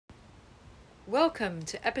Welcome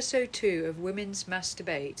to episode 2 of Women's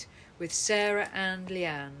Masturbate with Sarah and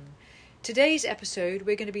Leanne. Today's episode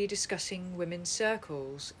we're going to be discussing women's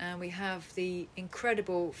circles, and we have the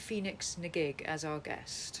incredible Phoenix Nagig as our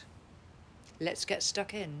guest. Let's get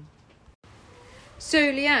stuck in. So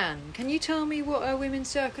Leanne, can you tell me what a women's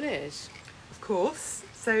circle is? Of course.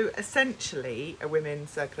 So essentially a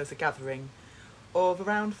women's circle is a gathering of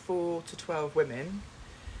around 4 to 12 women.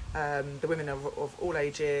 The women are of all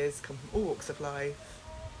ages, come from all walks of life,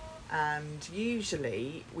 and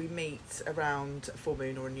usually we meet around a full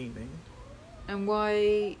moon or a new moon. And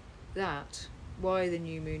why that? Why the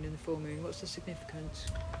new moon and the full moon? What's the significance?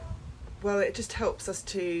 Well, it just helps us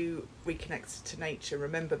to reconnect to nature,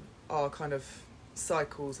 remember our kind of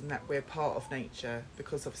cycles and that we're part of nature,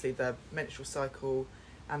 because obviously the menstrual cycle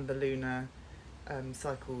and the lunar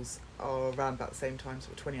cycles are around about the same time,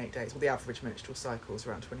 sort of 28 days. Well, the average menstrual cycle is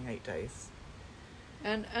around 28 days.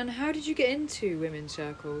 And how did you get into women's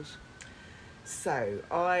circles? So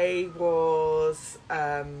I was,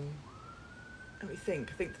 let me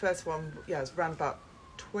think. I think the first one, I was around about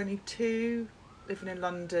 22, living in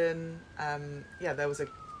London. There was a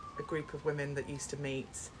group of women that used to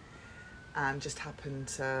meet and just happened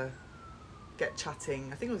to get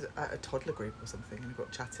chatting. I think it was at a toddler group or something, and we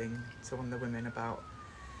got chatting to one of the women about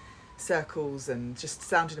circles, and just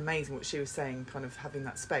sounded amazing what she was saying, kind of having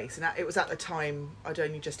that space. And it was at the time I'd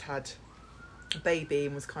only just had a baby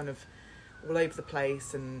and was kind of all over the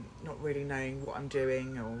place and not really knowing what I'm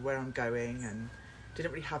doing or where I'm going, and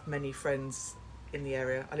didn't really have many friends in the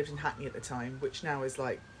area. I lived in Hackney at the time, which now is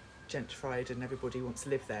like gentrified and everybody wants to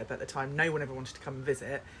live there, but at the time no one ever wanted to come and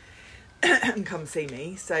visit and come see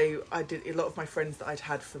me. So I did, a lot of my friends that I'd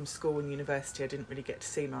had from school and university I didn't really get to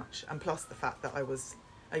see much, and plus the fact that I was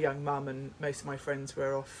a young mum and most of my friends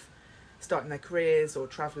were off starting their careers or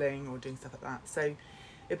travelling or doing stuff like that. So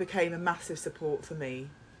it became a massive support for me,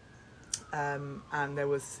 and there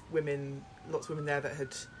was lots of women there that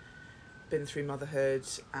had been through motherhood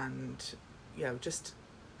and just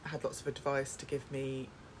had lots of advice to give me,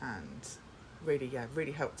 and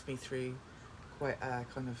really helped me through quite a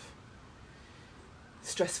kind of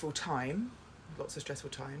stressful time, lots of stressful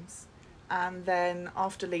times. And then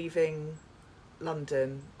after leaving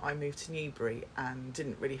London, I moved to Newbury and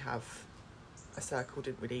didn't really have a circle,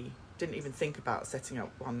 didn't even think about setting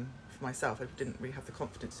up one for myself. I didn't really have the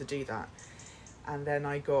confidence to do that. And then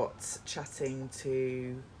I got chatting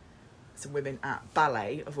to some women at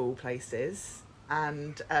ballet, of all places,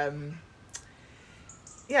 and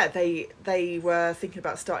they were thinking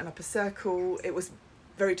about starting up a circle. It was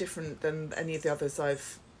very different than any of the others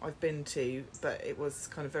I've been to, but it was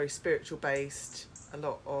kind of very spiritual based, a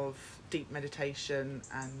lot of deep meditation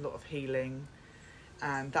and a lot of healing,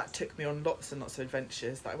 and that took me on lots and lots of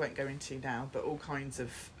adventures that I won't go into now, but all kinds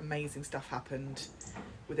of amazing stuff happened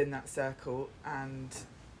within that circle, and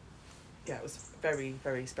it was a very,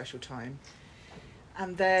 very special time.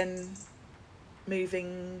 And then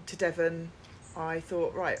moving to Devon, I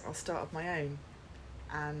thought, right, I'll start up my own,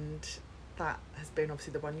 and that has been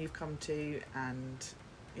obviously the one you've come to, and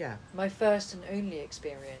my first and only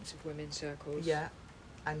experience of women's circles.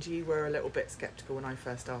 And you were a little bit sceptical when I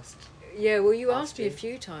first asked. Well, you asked me a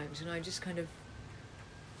few times, and I just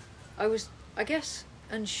I was, I guess,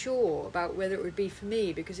 unsure about whether it would be for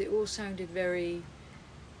me, because it all sounded very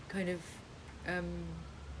kind of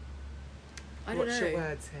I don't know. Watch your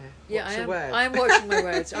words here. I am watching my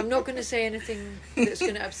words. I'm not going to say anything that's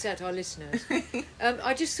going to upset our listeners.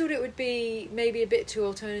 I just thought it would be maybe a bit too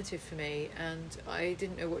alternative for me, and I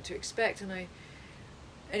didn't know what to expect. And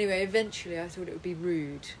eventually I thought it would be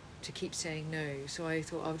rude to keep saying no, so I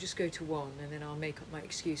thought I'll just go to one and then I'll make up my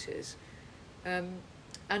excuses. And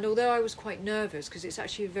although I was quite nervous, because it's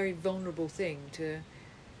actually a very vulnerable thing to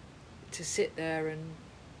sit there and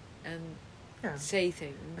say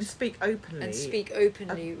things and speak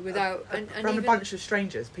openly without around a bunch of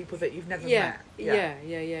strangers, people that you've never met.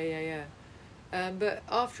 But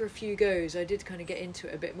after a few goes I did kind of get into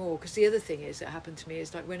it a bit more, because the other thing that happened to me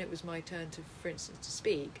is, like, when it was my turn to, for instance, to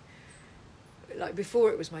speak, like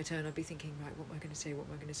before it was my turn I'd be thinking, right, what am I going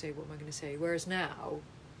to say, whereas now,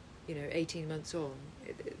 18 months on,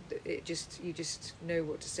 you just know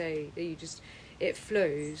what to say, it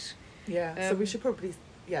flows. So we should probably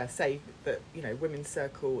say that women's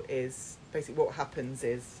circle is basically what happens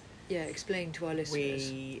is explain to our listeners.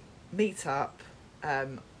 We meet up, at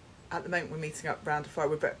the moment we're meeting up round a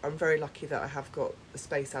fire. I'm very lucky that I have got a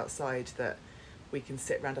space outside that we can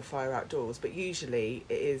sit round a fire outdoors, but usually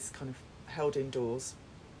it is kind of held indoors,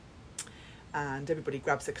 and everybody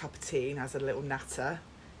grabs a cup of tea and has a little natter,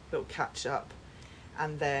 little catch up,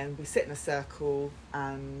 and then we sit in a circle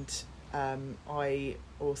and I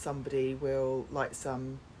or somebody will light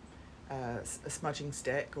some a smudging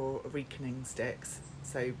stick or a reekening sticks.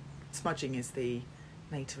 So smudging is the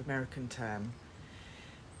Native American term,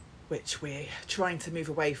 which we're trying to move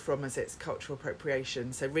away from as it's cultural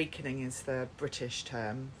appropriation. So reekening is the British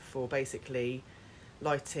term for basically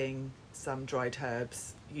lighting some dried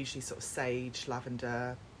herbs, usually sort of sage,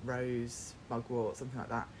 lavender, rose, mugwort, something like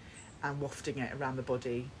that, and wafting it around the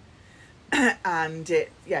body. And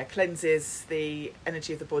it cleanses the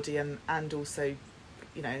energy of the body and also,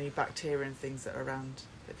 you know, any bacteria and things that are around.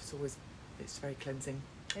 It's very cleansing.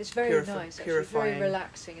 It's very nice, actually. It's very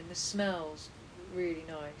relaxing, and the smells really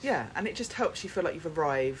nice. Yeah, and it just helps you feel like you've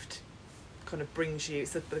arrived. Kind of brings you.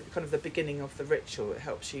 It's kind of the beginning of the ritual. It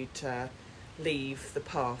helps you to leave the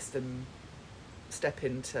past and step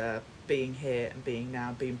into being here and being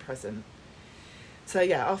now, being present. So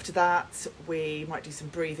yeah, after that we might do some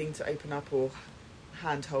breathing to open up or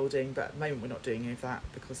hand holding, but at the moment we're not doing any of that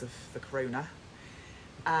because of the corona.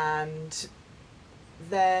 And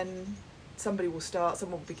then someone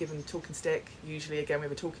will be given a talking stick. Usually, again, we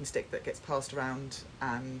have a talking stick that gets passed around,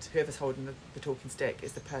 and whoever's holding the talking stick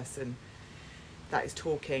is the person that is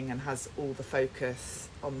talking and has all the focus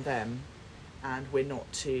on them. And we're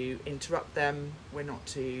not to interrupt them. We're not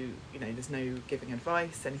to, you know, there's no giving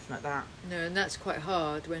advice, anything like that. No, and that's quite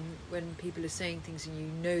hard when people are saying things and you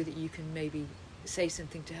know that you can maybe say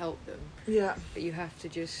something to help them. Yeah. But you have to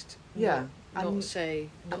just not say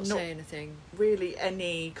anything. Really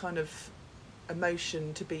any kind of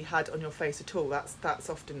emotion to be had on your face at all. That's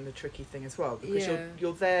often the tricky thing as well, because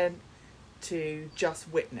you're there to just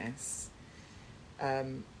witness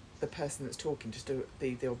the person that's talking, just to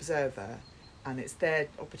be the observer, and it's their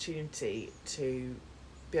opportunity to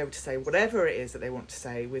be able to say whatever it is that they want to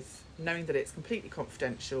say, with knowing that it's completely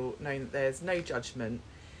confidential, knowing that there's no judgment.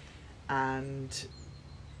 And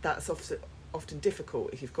that's often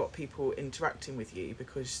difficult if you've got people interacting with you,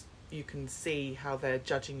 because you can see how they're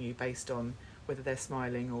judging you based on whether they're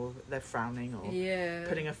smiling or they're frowning or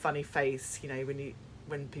putting a funny face, you know,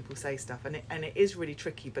 when people say stuff. And it is really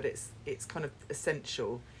tricky, but it's kind of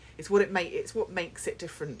essential. It's what makes it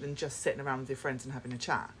different than just sitting around with your friends and having a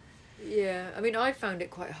chat. Yeah, I mean, I found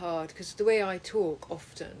it quite hard because the way I talk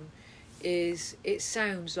often is it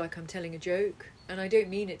sounds like I'm telling a joke, and I don't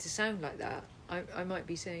mean it to sound like that. I might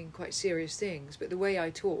be saying quite serious things, but the way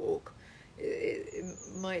I talk, it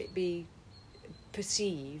might be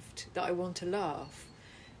perceived that I want to laugh,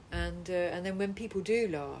 and then when people do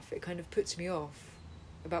laugh, it kind of puts me off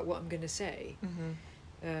about what I'm going to say. Mm-hmm.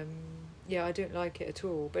 I don't like it at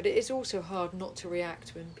all. But it is also hard not to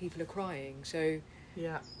react when people are crying. So,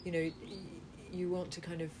 you know, you want to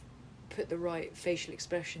kind of put the right facial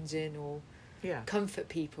expressions in or comfort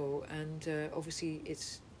people, and obviously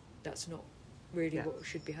that's not really what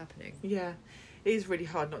should be happening. Yeah, it is really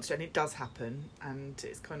hard not to, and it does happen, and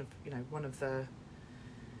it's kind of, you know, one of the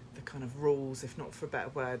kind of rules, if not for a better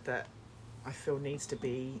word, that I feel needs to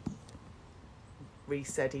be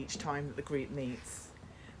resaid each time that the group meets.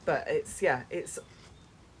 But it's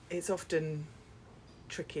often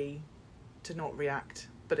tricky to not react,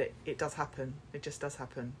 but it does happen. It just does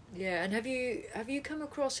happen. Yeah, and have you come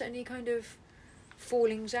across any kind of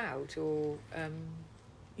fallings out or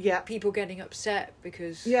people getting upset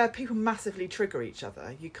because people massively trigger each other.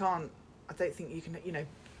 I don't think you can, you know,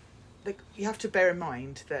 you have to bear in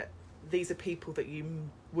mind that these are people that you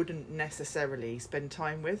wouldn't necessarily spend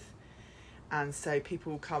time with. And so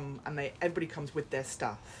people come and everybody comes with their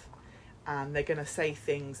stuff, and they're going to say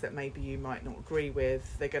things that maybe you might not agree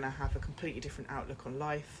with. They're going to have a completely different outlook on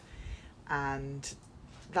life, and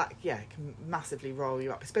that can massively roll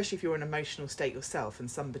you up, especially if you're in an emotional state yourself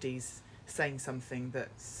and somebody's saying something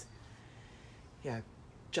that's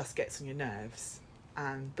just gets on your nerves.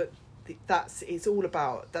 But that's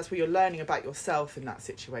what you're learning about yourself in that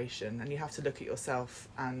situation, and you have to look at yourself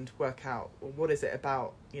and work out, well, what is it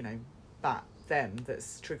about, you know, them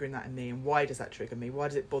that's triggering that in me, and why does that trigger me? Why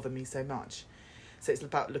does it bother me so much? So it's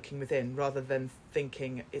about looking within rather than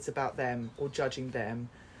thinking it's about them or judging them.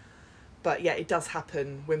 But it does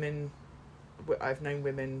happen. I've known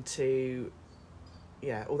women to,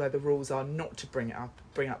 although the rules are not to bring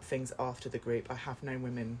up things after the group, I have known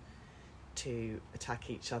women to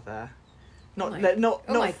attack each other. Not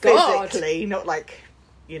physically, not like,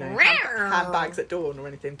 you know, handbags at dawn or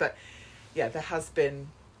anything, but there have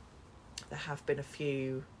been a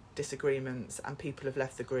few disagreements, and people have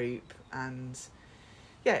left the group, and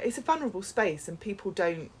it's a vulnerable space, and people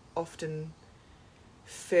don't often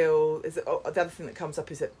feel. The other thing that comes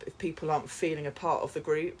up is that if people aren't feeling a part of the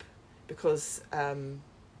group, because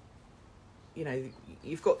you know,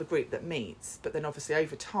 you've got the group that meets, but then obviously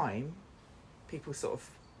over time, people sort of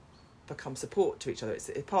become support to each other. It's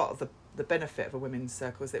part of the benefit of a women's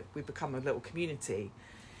circle is that we become a little community.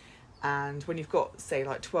 And when you've got, say,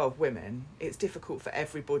 like 12 women, it's difficult for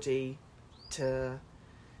everybody to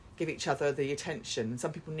give each other the attention.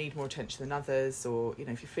 Some people need more attention than others, or, you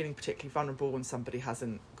know, if you're feeling particularly vulnerable and somebody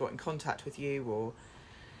hasn't got in contact with you or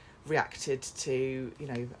reacted to, you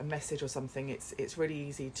know, a message or something, it's really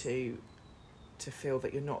easy to feel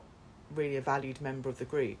that you're not really a valued member of the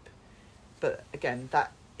group. But again,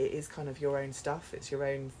 that it is kind of your own stuff. It's your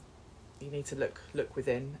own. You need to look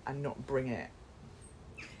within and not bring it.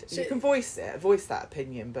 So you can voice that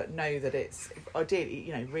opinion, but know that it's ideally,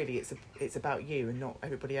 you know, really it's about you and not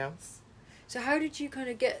everybody else. So how did you kind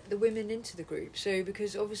of get the women into the group? So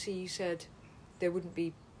because obviously you said they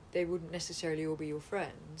wouldn't necessarily all be your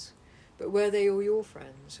friends, but were they all your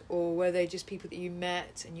friends, or were they just people that you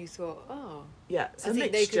met and you thought, yeah, I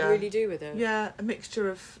think they could really do with it? Yeah, a mixture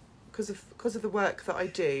of because of the work that I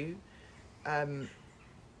do.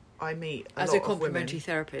 I meet as a complementary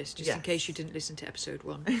therapist, just yes. in case you didn't listen to episode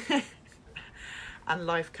 1. And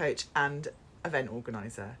life coach and event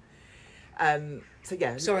organiser. So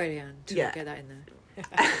yeah. Sorry, Leanne, to get that in there.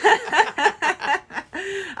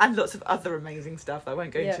 And lots of other amazing stuff that I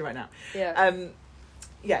won't go into right now.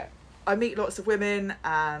 Yeah. I meet lots of women,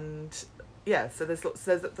 and yeah, so there's lots.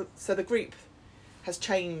 So the group has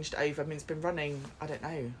changed over. I mean, it's been running. I don't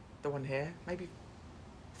know the one here, maybe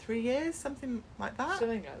 3 years, something like that.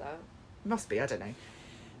 Something like that. Must be. I don't know.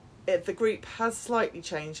 The group has slightly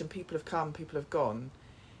changed, and people have come, people have gone,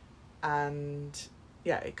 and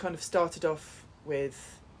yeah, it kind of started off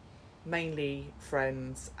with mainly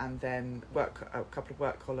friends, and then a couple of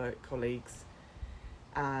work colleagues,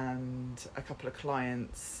 and a couple of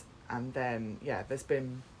clients, and then there's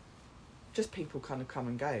been just people kind of come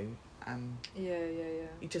and go, and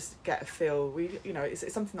you just get a feel.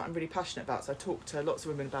 It's something that I'm really passionate about, so I talk to lots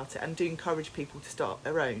of women about it and do encourage people to start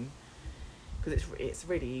their own, because it's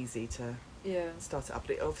really easy to start it up.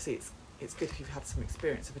 But obviously it's good if you've had some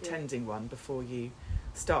experience of attending one before you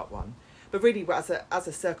start one. But really, as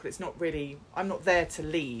a circle, it's not really. I'm not there to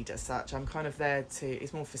lead as such. I'm kind of there to.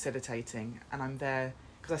 It's more facilitating, and I'm there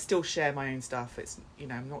because I still share my own stuff. It's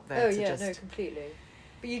I'm not there to just. Oh yeah, no, completely.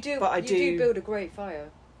 But you do. But you do build a great fire.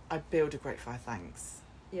 I build a great fire. Thanks.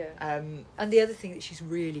 Yeah. And the other thing that she's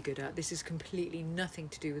really good at. This is completely nothing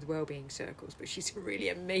to do with wellbeing circles, but she's really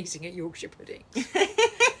amazing at Yorkshire puddings.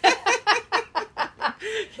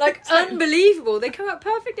 Like unbelievable. They come out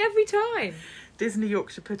perfect every time. Disney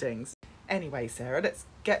Yorkshire puddings. Anyway, Sarah, let's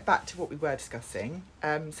get back to what we were discussing.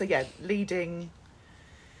 Leading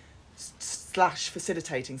 /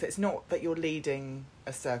 facilitating. So it's not that you're leading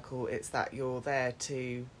a circle, it's that you're there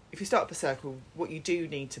to... If you start up a circle, what you do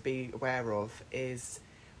need to be aware of is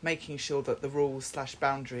making sure that the rules /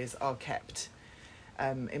 boundaries are kept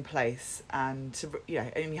in place. And,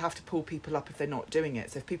 and you have to pull people up if they're not doing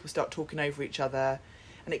it. So if people start talking over each other...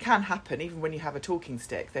 And it can happen, even when you have a talking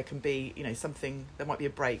stick, there can be, something, there might be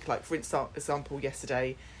a break. Like, for example,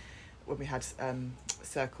 yesterday, when we had a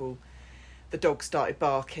circle, the dog started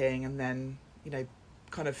barking, and then,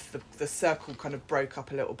 kind of the circle kind of broke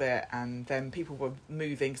up a little bit, and then people were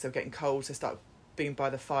moving because they were getting cold, so they started being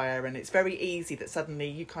by the fire, and it's very easy that suddenly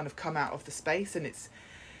you kind of come out of the space, and it's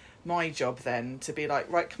my job then to be like,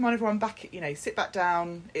 right, come on everyone, back, sit back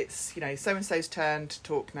down, it's so-and-so's turn to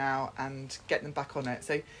talk now, and get them back on it.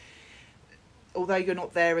 So although you're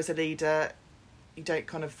not there as a leader, you don't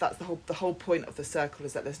kind of, that's the whole point of the circle,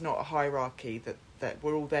 is that there's not a hierarchy, that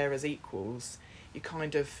we're all there as equals. You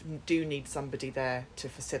kind of do need somebody there to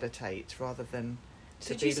facilitate rather than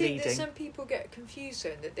to be leading. So do you think that some people get confused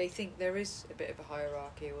then, that they think there is a bit of a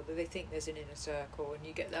hierarchy, or that they think there's an inner circle, and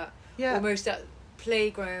you get that almost that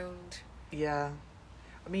playground? I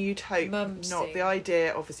mean, you'd hope not thing. The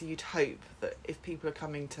idea, obviously, you'd hope that if people are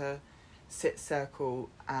coming to sit circle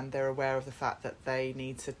and they're aware of the fact that they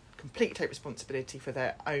need to completely take responsibility for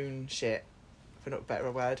their own shit, for not a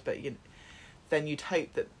better word, but then you'd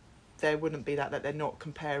hope that there wouldn't be that they're not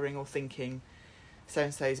comparing or thinking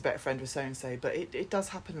so-and-so is a better friend with so-and-so. But it does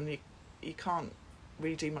happen, and you can't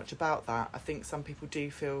really do much about that. I think some people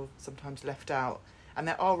do feel sometimes left out. And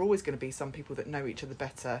there are always going to be some people that know each other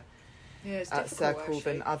better at circle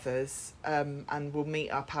than others, and will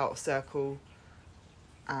meet up out of circle.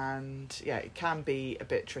 And it can be a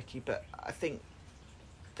bit tricky, but I think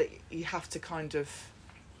that you have to kind of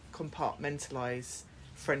compartmentalise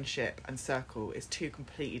friendship and circle. It's two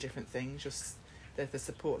completely different things. Just there's the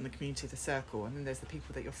support and the community of the circle, and then there's the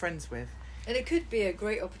people that you're friends with. And it could be a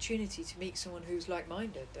great opportunity to meet someone who's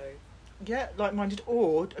like-minded, though. yeah, like-minded,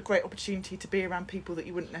 or a great opportunity to be around people that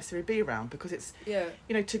you wouldn't necessarily be around, because it's, Yeah.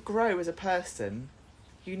 you know, to grow as a person,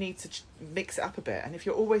 you need to mix it up a bit. And if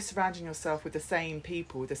you're always surrounding yourself with the same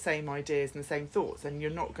people, with the same ideas and the same thoughts, then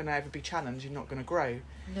you're not going to ever be challenged, you're not going to grow.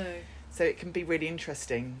 No. So it can be really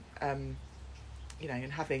interesting, you know,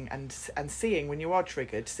 and having and seeing when you are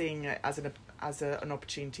triggered, seeing it as an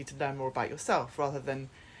opportunity to learn more about yourself, rather than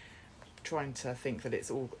trying to think that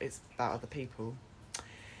it's about other people.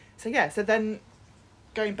 So yeah, so then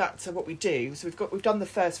going back to what we do, so we've done the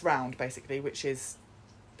first round basically, which is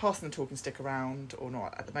passing the talking stick around, or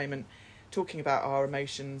not at the moment, talking about our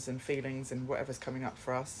emotions and feelings and whatever's coming up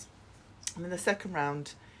for us. And then the second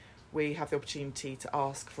round, we have the opportunity to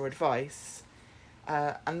ask for advice,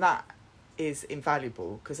 and that is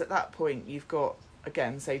invaluable, because at that point you've got,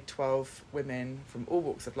 again, say 12 women from all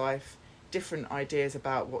walks of life, different ideas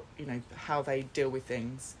about what, you know, how they deal with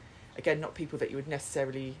things. Again, not people that you would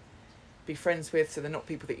necessarily be friends with, so they're not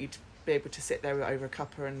people that you'd be able to sit there over a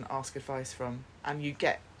cuppa and ask advice from, and you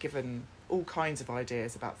get given all kinds of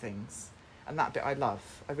ideas about things, and that bit I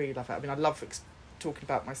really love it. I mean, I love talking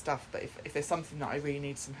about my stuff, but if there's something that I really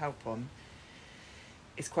need some help on,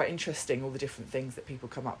 it's quite interesting, all the different things that people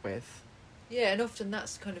come up with. Yeah, and often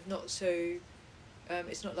that's kind of not so,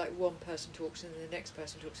 it's not like one person talks and then the next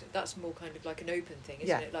person talks. That's more kind of like an open thing,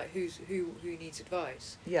 isn't it? Like who needs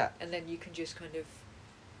advice. Yeah. And then you can just kind of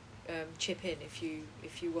chip in if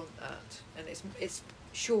you want that, and it's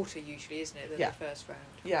shorter usually, isn't it, than the first round?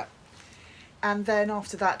 Yeah. And then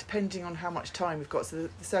after that, depending on how much time we've got, so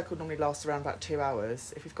the circle normally lasts around about 2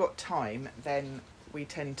 hours. If we've got time, then we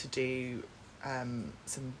tend to do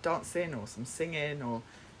some dancing or some singing or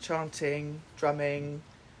chanting, drumming,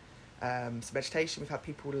 some meditation. We've had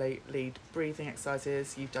people lead breathing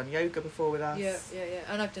exercises. You've done yoga before with us. Yeah.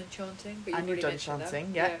 And I've done chanting. But you've done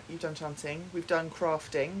chanting. Yeah, you've done chanting. We've done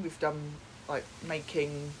crafting. We've done like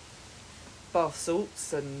making bath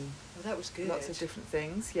salts and that was good. Lots of different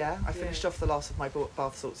things. Yeah, I finished off the last of my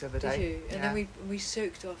bath salts the other day. Did you? And then we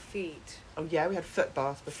soaked our feet. Oh yeah, we had foot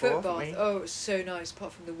bath before. Foot bath. Oh, it was so nice.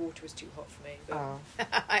 Apart from the water was too hot for me.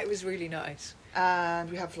 But it was really nice. And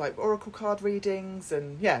we have like oracle card readings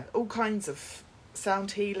and all kinds of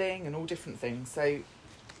sound healing and all different things. So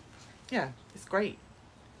yeah, it's great.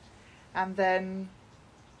 And then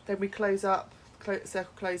we close up.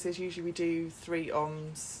 Circle closes. Usually we do 3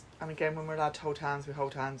 ohms. And again, when we're allowed to hold hands, we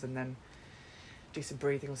hold hands and then do some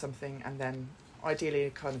breathing or something. And then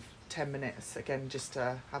ideally kind of 10 minutes, again, just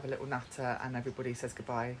to have a little natter and everybody says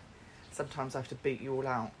goodbye. Sometimes I have to beat you all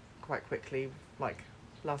out quite quickly, like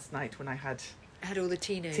last night when I had all the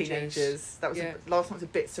teenagers. That was last night was a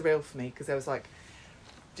bit surreal for me, because there was like,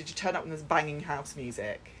 did you turn up when there's banging house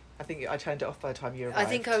music? I think I turned it off by the time you arrived. I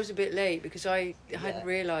think I was a bit late because I hadn't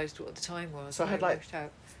realised what the time was. So I had like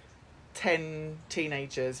 10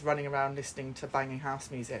 teenagers running around listening to banging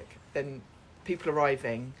house music, then people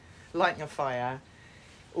arriving, lighting a fire,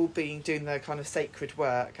 all doing their kind of sacred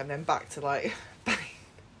work, and then back to like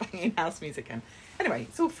banging house music again. Anyway,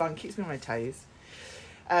 it's all fun, keeps me on my toes.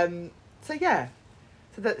 So do you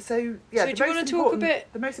want to talk a bit?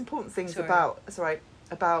 The most important things about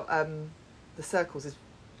the circles is,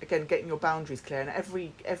 again, getting your boundaries clear, and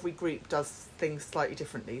every group does things slightly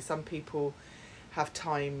differently. Some people have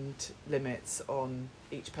timed limits on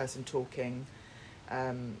each person talking.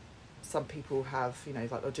 Some people have, like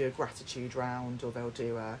they'll do a gratitude round, or they'll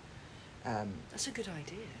do a... That's a good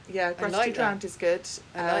idea. Yeah, gratitude round is good.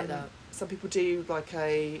 I like that. Some people do like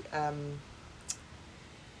a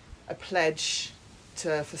pledge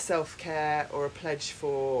for self-care, or a pledge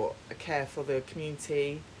for a care for the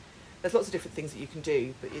community. There's lots of different things that you can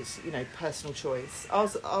do, but it's, personal choice.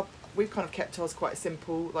 We've kind of kept ours quite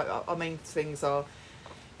simple. Like our main things are,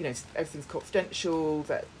 everything's confidential,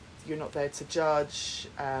 that you're not there to judge,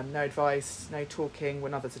 no advice, no talking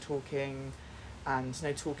when others are talking, and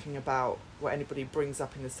no talking about what anybody brings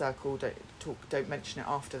up in the circle. Don't mention it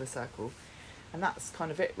after the circle. And that's kind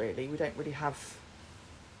of it, really. We don't really have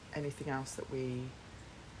anything else that we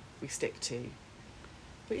stick to.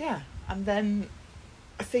 But yeah, and then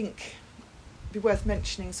I think it'd be worth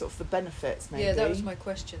mentioning sort of the benefits, maybe. Yeah, that was my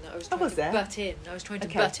question that I was trying to butt in. I was trying to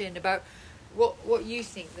butt in about what you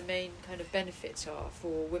think the main kind of benefits are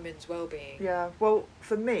for women's well-being. Yeah, well,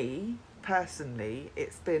 for me, personally,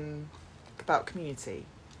 it's been about community.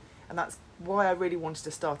 And that's why I really wanted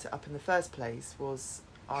to start it up in the first place, was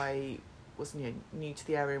I was new to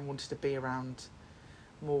the area and wanted to be around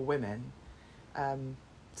more women.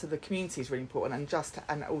 So the community is really important,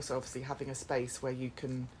 and also obviously having a space where you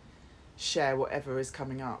can share whatever is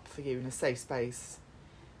coming up for you in a safe space,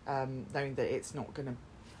 knowing that it's not going to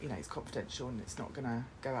you know, it's confidential and it's not going to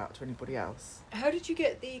go out to anybody else. How did you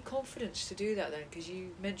get the confidence to do that then? Because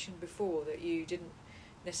you mentioned before that you didn't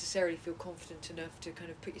necessarily feel confident enough to kind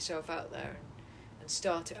of put yourself out there and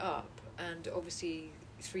start it up. And obviously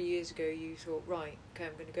 3 years ago you thought, right, okay,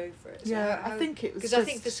 I'm going to go for it. So Yeah, I think it was because I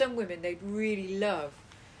think for some women they'd really love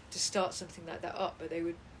to start something like that up, but they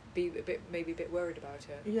would be maybe a bit worried about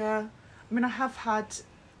it. Yeah, I mean, I have had,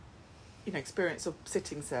 you know, experience of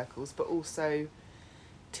sitting circles, but also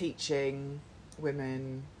teaching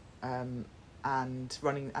women, and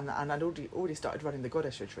running, and I'd already started running the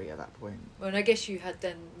Goddess Retreat at that point. Well, and I guess you had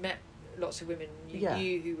then met lots of women you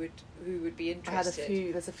knew who would be interested. I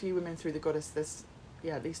had there's a few women through the Goddess, there's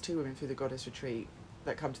at least 2 women through the Goddess Retreat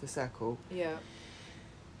that come to the circle. Yeah.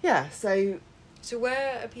 Yeah, so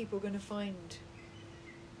where are people going to find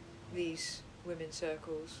these women's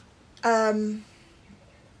circles? Well,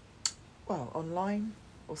 online,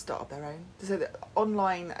 or start up their own. So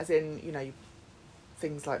online, as in, you know,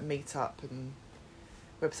 things like Meetup and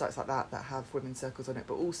websites like that have women's circles on it,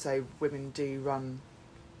 but also women do run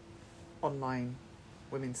online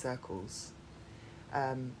women's circles.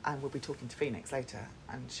 And we'll be talking to Phoenix later,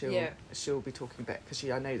 and she'll be talking a bit, because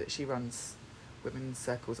I know that she runs women's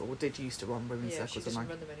circles, or did used to run women's circles online. She doesn't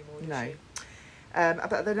run them anymore, No.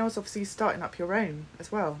 But then also obviously starting up your own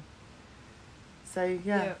as well. So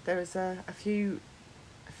there is a few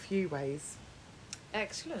ways.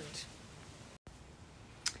 Excellent.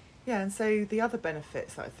 Yeah, and so the other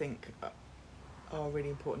benefits that I think are really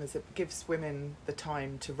important is it gives women the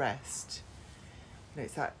time to rest. You know,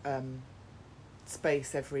 it's that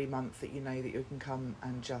space every month that you know that you can come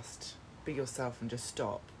and just be yourself and just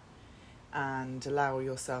stop and allow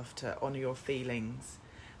yourself to honour your feelings,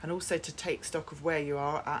 and also to take stock of where you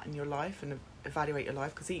are at in your life and evaluate your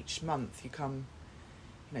life, because each month you come,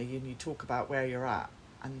 you know, you talk about where you're at,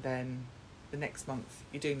 and then the next month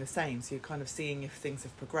you're doing the same, so you're kind of seeing if things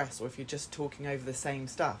have progressed, or if you're just talking over the same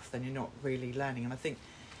stuff, then you're not really learning. And I think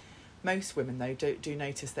most women though do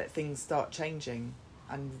notice that things start changing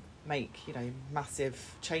and make, you know,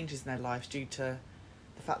 massive changes in their lives due to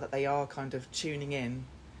the fact that they are kind of tuning in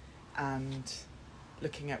and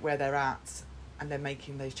looking at where they're at, and then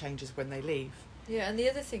making those changes when they leave. Yeah, and the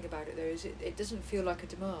other thing about it though is it doesn't feel like a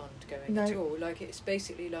demand going at all. Like, it's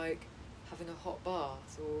basically like having a hot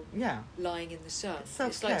bath or lying in the sun.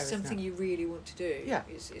 It's like something you really want to do. Yeah.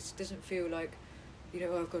 It doesn't feel like, you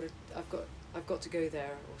know, I've got to go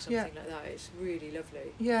there or something like that. It's really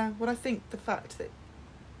lovely. Yeah, well, I think the fact that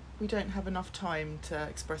we don't have enough time to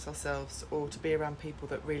express ourselves or to be around people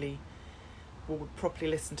that really will properly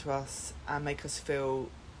listen to us and make us feel,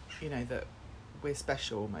 you know, that we're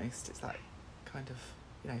special almost. It's that kind of,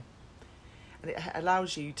 you know, and it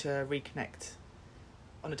allows you to reconnect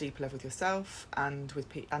on a deeper level with yourself and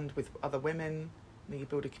with other women. You know, you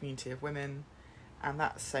build a community of women, and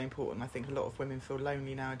that's so important. I think a lot of women feel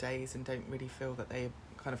lonely nowadays and don't really feel that they're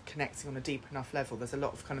kind of connecting on a deep enough level. There's a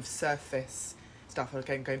lot of kind of surface stuff.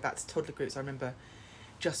 Again, going back to toddler groups, I remember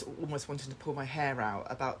just almost wanting to pull my hair out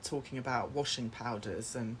about talking about washing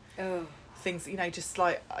powders and things, you know, just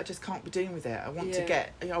like, I just can't be doing with it. I want to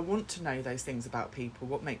get, you know, I want to know those things about people,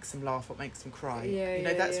 what makes them laugh, what makes them cry. You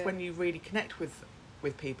know, that's when you really connect with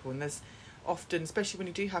people. And there's often, especially when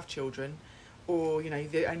you do have children, or, you know,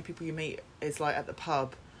 the only people you meet is like at the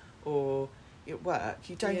pub or at work,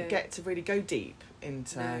 you don't get to really go deep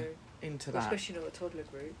into that. Especially not the toddler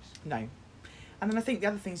groups. No. And then I think the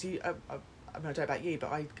other things I mean, I don't know about you,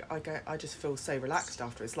 but I just feel so relaxed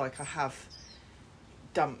after. It's like I have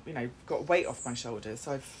got a weight off my shoulders.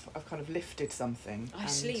 So I've kind of lifted something. I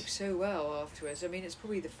sleep so well afterwards. I mean, it's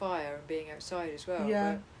probably the fire and being outside as well.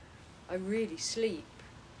 Yeah. But I really sleep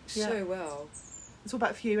so well. It's all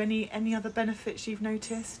about for you. Any other benefits you've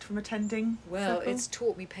noticed from attending? Well, circle? It's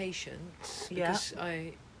taught me patience because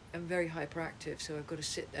I am very hyperactive, so I've got to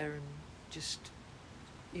sit there and just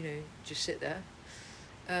sit there.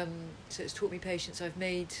 So it's taught me patience. I've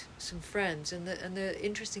made some friends, and the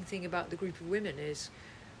interesting thing about the group of women is,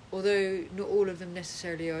 although not all of them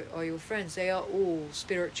necessarily are your friends, they are all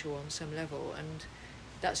spiritual on some level, and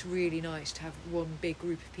that's really nice to have one big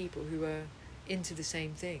group of people who are into the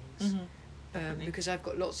same things. Mm-hmm. Because I've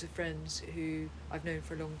got lots of friends who I've known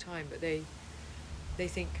for a long time, but they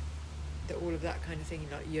think that all of that kind of thing,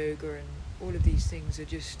 like yoga and all of these things, are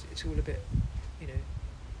just, it's all a bit, you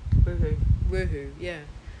know, woohoo, yeah.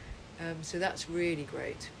 So that's really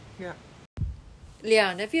great. Yeah.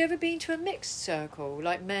 Leanne, have you ever been to a mixed circle,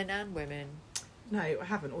 like men and women? No, I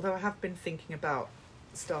haven't, although I have been thinking about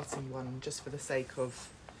starting one just for the sake of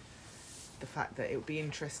the fact that it would be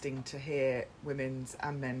interesting to hear women's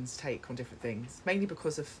and men's take on different things, mainly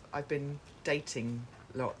because I've been dating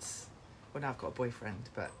lots. Well, now I've got a boyfriend,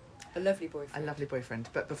 but A lovely boyfriend. a lovely boyfriend.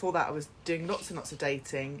 But before that, I was doing lots and lots of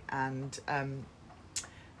dating and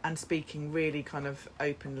speaking really kind of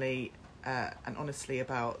openly and honestly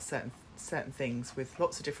about certain things with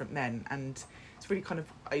lots of different men, and it's really kind of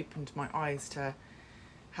opened my eyes to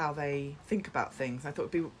how they think about things. I thought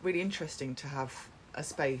it'd be really interesting to have a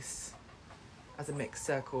space as a mixed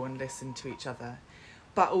circle and listen to each other,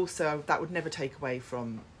 but also that would never take away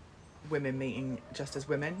from women meeting just as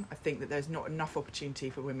women. I think that there's not enough opportunity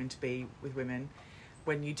for women to be with women.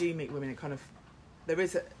 When you do meet women, it kind of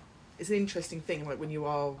it's an interesting thing. Like when you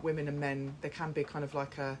are women and men, there can be kind of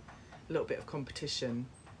like a little bit of competition.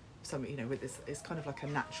 Some, you know, with this, it's kind of like a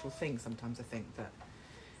natural thing. Sometimes I think that,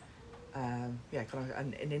 kind of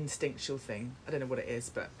an instinctual thing. I don't know what it is,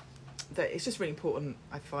 but that it's just really important.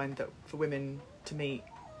 I find that for women to meet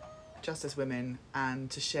just as women and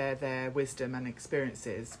to share their wisdom and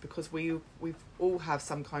experiences, because we all have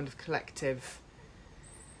some kind of collective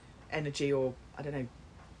energy, or I don't know,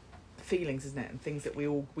 feelings, isn't it, and things that we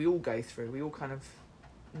all go through. We all kind of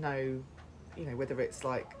know, you know, whether it's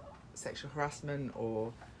like sexual harassment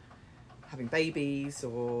or having babies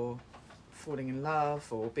or falling in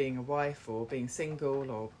love or being a wife or being single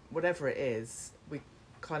or whatever it is, we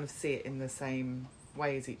kind of see it in the same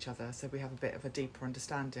way as each other, so we have a bit of a deeper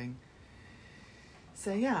understanding.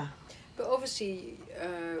 So yeah. But obviously,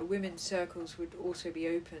 women's circles would also be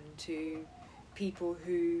open to people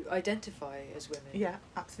who identify as women. Yeah,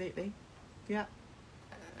 absolutely. Yeah.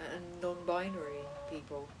 And non-binary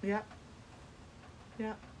people. Yeah.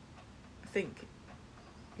 Yeah. I think,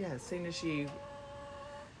 yeah, as soon as you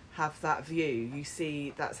have that view, you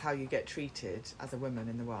see that's how you get treated as a woman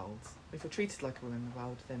in the world. If you're treated like a woman in the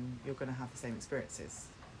world, then you're going to have the same experiences.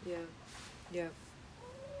 Yeah. Yeah.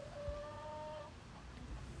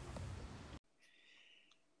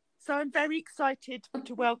 So I'm very excited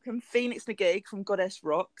to welcome Phoenix Ngig from Goddess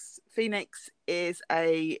Rocks. Phoenix is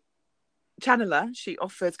a channeler. She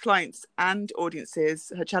offers clients and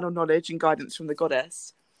audiences her channel knowledge and guidance from the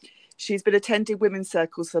goddess. She's been attending women's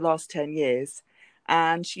circles for the last 10 years,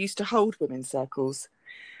 and she used to hold women's circles.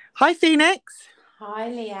 Hi, Phoenix. Hi,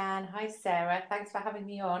 Leanne. Hi, Sarah. Thanks for having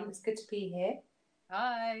me on. It's good to be here.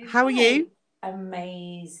 Hi. How are you?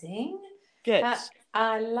 Amazing. Good.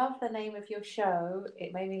 I love the name of your show.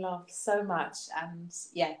 It made me laugh so much. And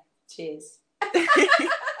yeah, cheers.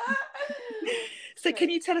 So can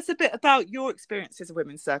you tell us a bit about your experiences of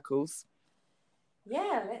women's circles?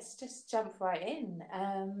 Yeah, let's just jump right in.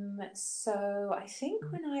 So I think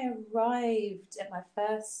when I arrived at my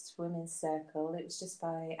first women's circle, it was just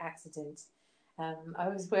by accident. I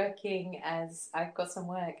was I got some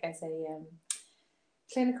work as a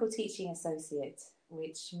clinical teaching associate,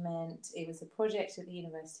 which meant it was a project at the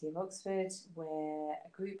University of Oxford where a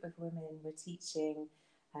group of women were teaching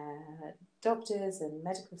doctors and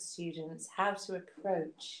medical students how to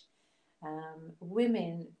approach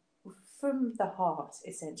women from the heart,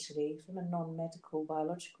 essentially, from a non-medical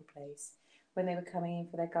biological place, when they were coming in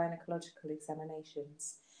for their gynecological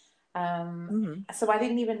examinations. So I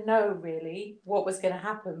didn't even know really what was going to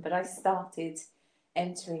happen, but I started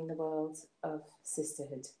entering the world of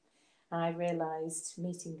sisterhood. And I realised,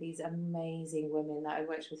 meeting these amazing women that I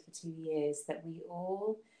worked with for 2 years, that we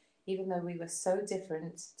all, even though we were so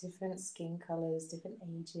different skin colours, different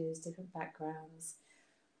ages, different backgrounds,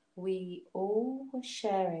 we all were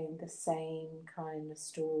sharing the same kind of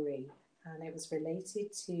story. And it was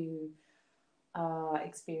related to our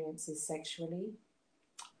experiences sexually,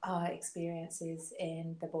 our experiences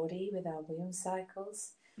in the body with our womb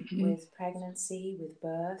cycles, with pregnancy, with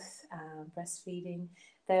birth, breastfeeding.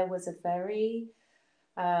 There was a very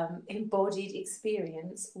embodied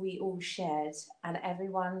experience we all shared, and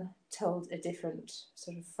everyone told a different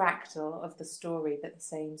sort of fractal of the story, but the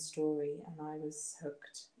same story. And I was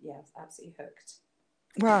hooked. Yeah, absolutely hooked.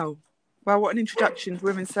 Wow, what an introduction to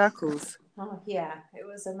women's circles. Oh yeah, it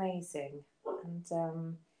was amazing.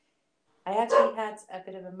 And I actually had a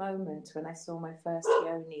bit of a moment when I saw my first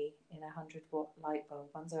yoni in a 100-watt light bulb,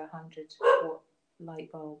 under a 100-watt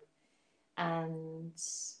light bulb. And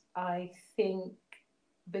I think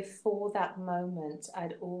before that moment,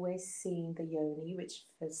 I'd always seen the yoni, which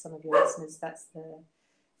for some of your listeners, that's the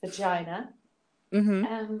vagina,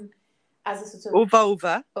 as a sort of... Or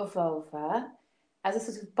vulva. Or vulva, as a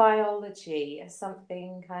sort of biology, as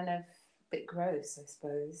something kind of a bit gross, I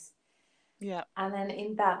suppose. Yeah. And then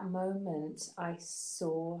in that moment, I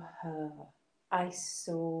saw her. I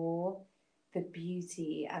saw the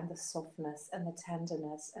beauty and the softness and the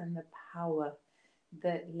tenderness and the power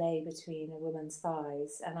that lay between a woman's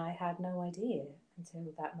thighs. And I had no idea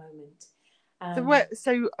until that moment.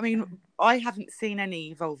 So I mean, I haven't seen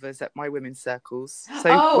any vulvas at my women's circles. So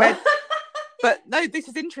Oh, but no, this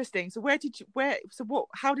is interesting. So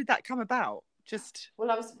how did that come about?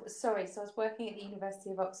 well, I was sorry. So I was working at the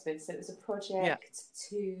University of Oxford. So it was a Yeah. project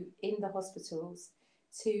in the hospitals.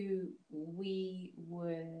 We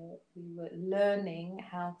were learning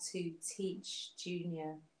how to teach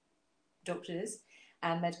junior doctors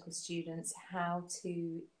and medical students how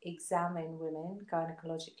to examine women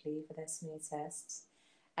gynecologically for their smear tests,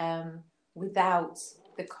 without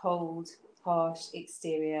the cold, harsh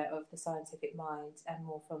exterior of the scientific mind, and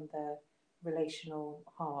more from the relational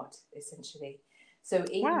heart, essentially. So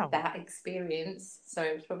in Wow. that experience, sorry,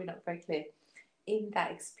 it's probably not very clear. In that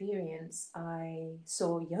experience, I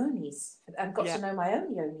saw yonis and got Yeah. to know my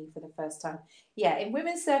own yoni for the first time. Yeah, in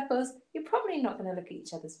women's circles, you're probably not going to look at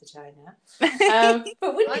each other's vagina.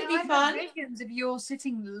 But wouldn't it be I've fun? had visions of you all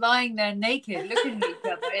lying there naked, looking at each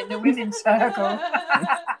other in the women's circle.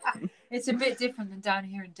 It's a bit different than down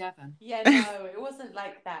here in Devon. Yeah, no, it wasn't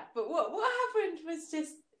like that. But what happened was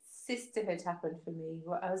just sisterhood happened for me.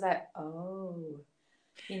 I was like, oh,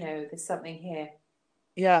 there's something here.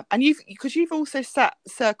 Yeah, and because you've also sat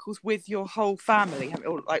circles with your whole family,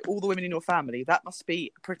 or like all the women in your family. That must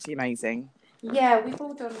be pretty amazing. Yeah, we've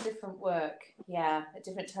all done different work, at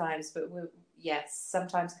different times, but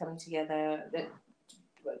sometimes coming together.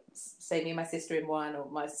 Say me and my sister in one,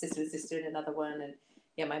 or my sister and sister in another one,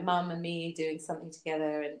 and my mum and me doing something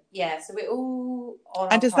together, and so we're all on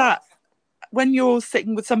And our does path. when you're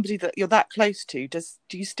sitting with somebody that you're that close to, do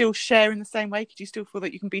you still share in the same way? Do you still feel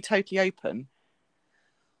that you can be totally open?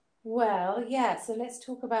 Well, so let's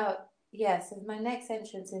talk about, so my next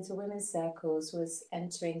entrance into women's circles was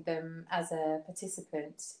entering them as a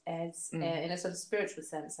participant, in a sort of spiritual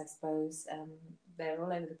sense, I suppose. They're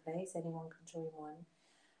all over the place, anyone can join one.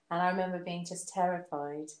 And I remember being just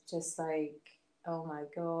terrified, just like, oh my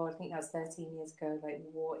God, I think that was 13 years ago. Like,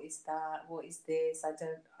 what is that? What is this?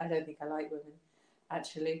 I don't think I like women,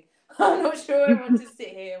 actually. I'm not sure I want to sit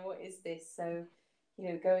here. What is this? So,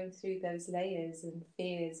 going through those layers and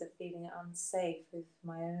fears of feeling unsafe with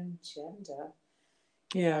my own gender.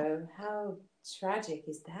 How tragic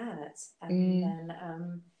is that? And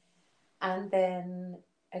then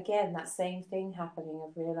again, that same thing happening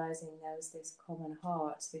of realizing there was this common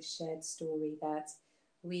heart, this shared story that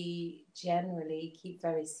we generally keep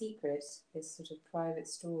very secret, this sort of private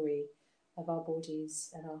story of our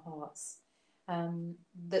bodies and our hearts,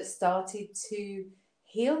 that started to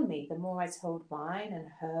heal me the more I told mine and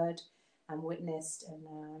heard and witnessed, and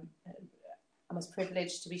I was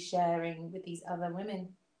privileged to be sharing with these other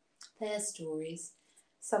women their stories.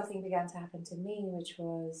 Something began to happen to me, which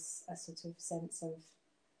was a sort of sense of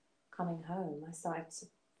coming home. I started to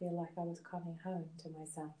feel like I was coming home to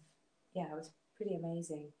myself. Yeah, it was pretty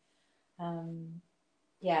amazing.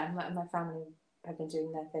 My family have been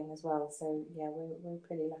doing their thing as well, so we're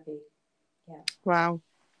pretty lucky. Yeah. Wow.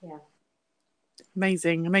 Yeah.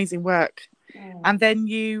 Amazing work. And then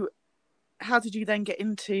how did you then get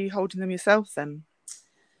into holding them yourself then?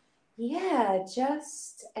 Yeah,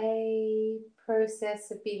 just a process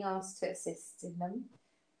of being asked to assist in them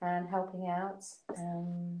and helping out.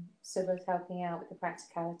 So both helping out with the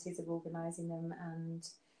practicalities of organising them, and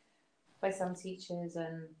by some teachers,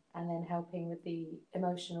 and then helping with the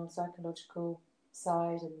emotional, psychological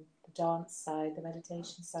side, and the dance side, the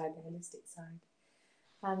meditation side, the holistic side.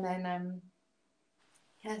 And then,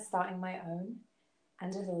 starting my own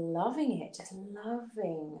and just loving it, just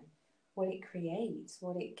loving what it creates,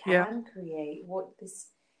 what it can create, what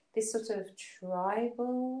this sort of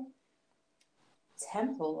tribal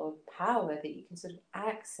temple of power that you can sort of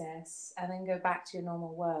access and then go back to your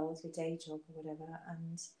normal world, your day job or whatever,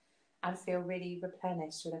 and feel really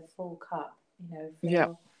replenished with a full cup,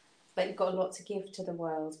 feel like you've got a lot to give to the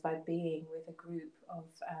world by being with a group of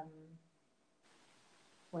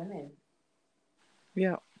women.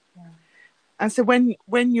 Yeah. And so when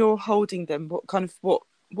you're holding them, what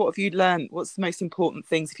have you learned? What's the most important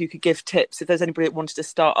things, if you could give tips, if there's anybody that wanted to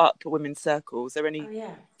start up women's circles, are there any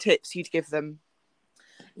tips you'd give them?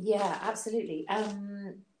 Yeah, absolutely.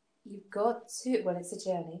 You've got to, well, it's a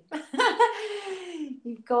journey.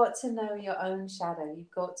 You've got to know your own shadow.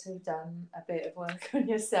 You've got to have done a bit of work on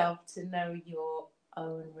yourself to know your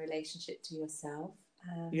own relationship to yourself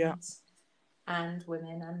and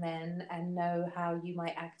women and men, and know how you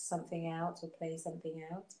might act something out or play something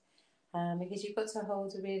out. Because you've got to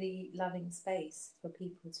hold a really loving space for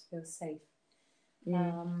people to feel safe.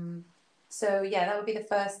 So that would be the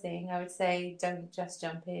first thing. I would say, don't just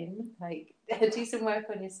jump in. Like, do some work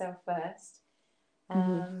on yourself first,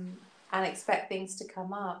 and expect things to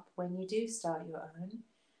come up when you do start your own.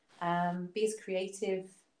 Be as creative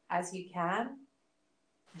as you can.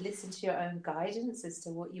 Listen to your own guidance as to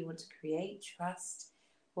what you want to create. Trust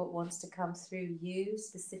what wants to come through you,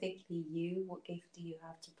 specifically you. What gift do you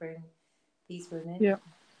have to bring these women? Yeah.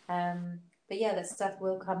 But yeah, that stuff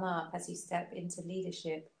will come up as you step into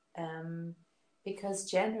leadership, because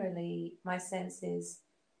generally my sense is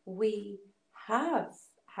we have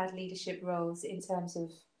had leadership roles in terms of,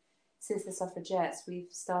 since the suffragettes,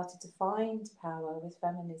 we've started to find power with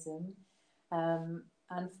feminism,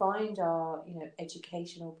 and find our, you know,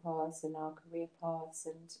 educational paths and our career paths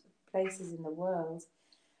and places in the world,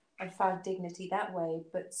 and found dignity that way.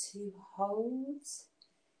 But to hold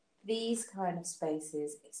these kind of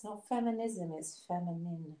spaces, it's not feminism, it's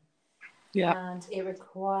feminine. Yeah. And it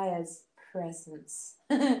requires presence,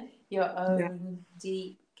 your own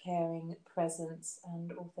deep, caring presence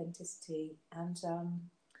and authenticity. And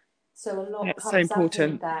so a lot comes so up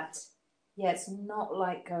in that. Yeah, it's not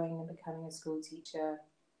like going and becoming a school teacher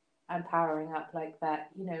and powering up like that.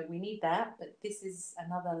 You know, we need that, but this is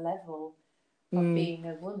another level of being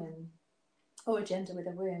a woman, or a gender with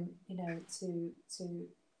a womb, you know, to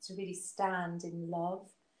really stand in love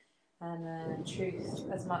and truth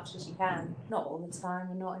as much as you can. Not all the time,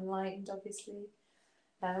 we're not enlightened, obviously,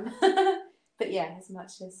 but yeah, as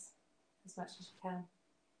much as you can.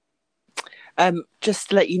 Just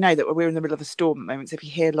to let you know that we're in the middle of a storm at the moment, so if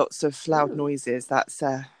you hear lots of loud noises, that's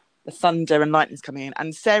the thunder and lightning's coming in.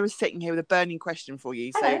 And Sarah's sitting here with a burning question for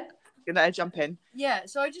you. Hello. So you're going to jump in. Yeah,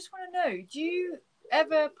 so I just want to know, do you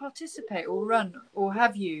ever participate or run, or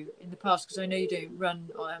have you in the past, because I know you don't run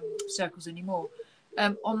circles anymore,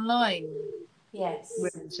 online? Yes.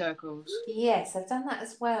 Women's circles. Yes, I've done that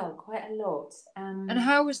as well, quite a lot. And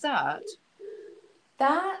how was that?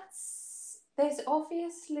 There's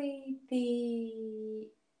obviously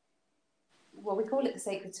we call it the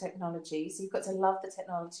sacred technology. So you've got to love the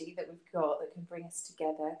technology that we've got that can bring us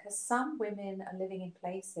together, because some women are living in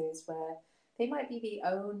places where they might be the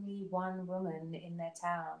only one woman in their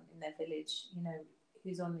town, in their village, you know,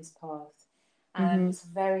 who's on this path. And it's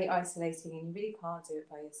very isolating, and you really can't do it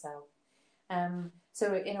by yourself.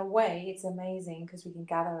 So in a way, it's amazing because we can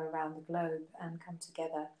gather around the globe and come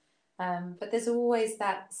together. But there's always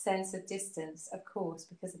that sense of distance, of course,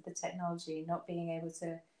 because of the technology, not being able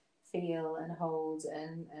to feel and hold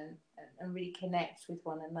and really connect with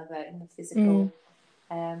one another in the physical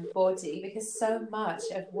body, because so much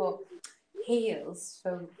of what heals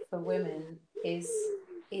for women is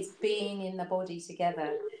being in the body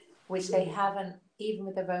together, which they haven't, even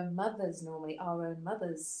with their own mothers normally, our own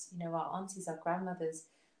mothers, you know, our aunties, our grandmothers,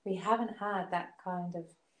 we haven't had that kind of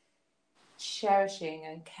cherishing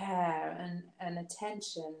and care and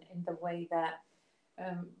attention in the way that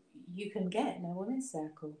you can get in a women's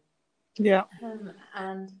circle. Yeah.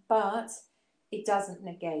 But it doesn't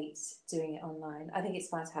negate doing it online. I think it's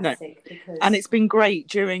fantastic because, and it's been great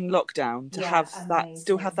during lockdown to have that, amazing.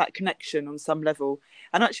 still have that connection on some level.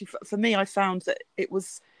 And actually, for me, I found that it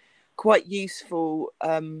was quite useful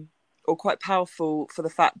or quite powerful for the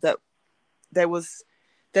fact that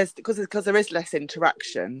because there is less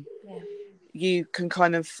interaction. Yeah. You can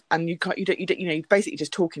kind of, and you don't, you know, you're basically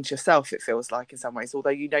just talking to yourself, it feels like, in some ways, although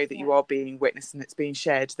you know that you are being witnessed and it's being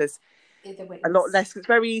shared. There's a lot less. It's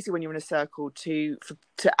very easy when you're in a circle to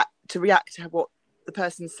react to what the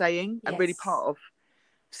person's saying, and really part of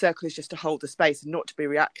circle is just to hold the space and not to be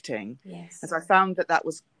reacting. Yes. And so I found that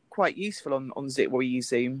was quite useful on Zoom, where we use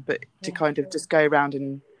Zoom, but to kind of just go around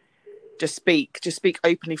and just speak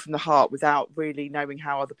openly from the heart without really knowing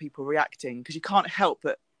how other people are reacting, because you can't help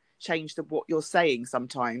but change what you're saying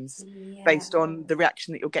sometimes based on the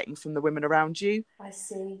reaction that you're getting from the women around you. I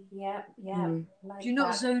see. Yeah. Like, do you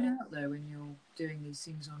not zone out though when you're doing these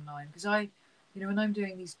things online? Because when I'm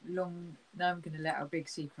doing these long, now I'm going to let out a big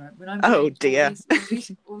secret. When I'm doing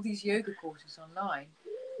all these yoga courses online,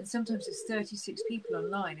 and sometimes it's 36 people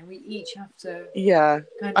online, and we each have to. Yeah,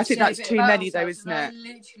 I think that's too many, though, isn't it? I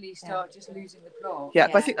literally start just losing the plot. Yeah,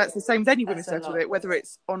 but I think that's the same with any women's circle, whether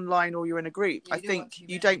it's online or you're in a group. I think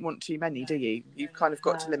you don't want too many, do you? You've kind of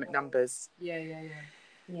got to limit numbers. Yeah.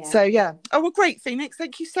 So oh well, great, Phoenix.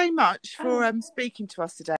 Thank you so much for speaking to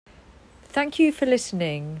us today. Thank you for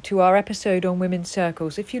listening to our episode on women's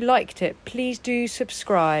circles. If you liked it, please do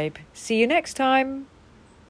subscribe. See you next time.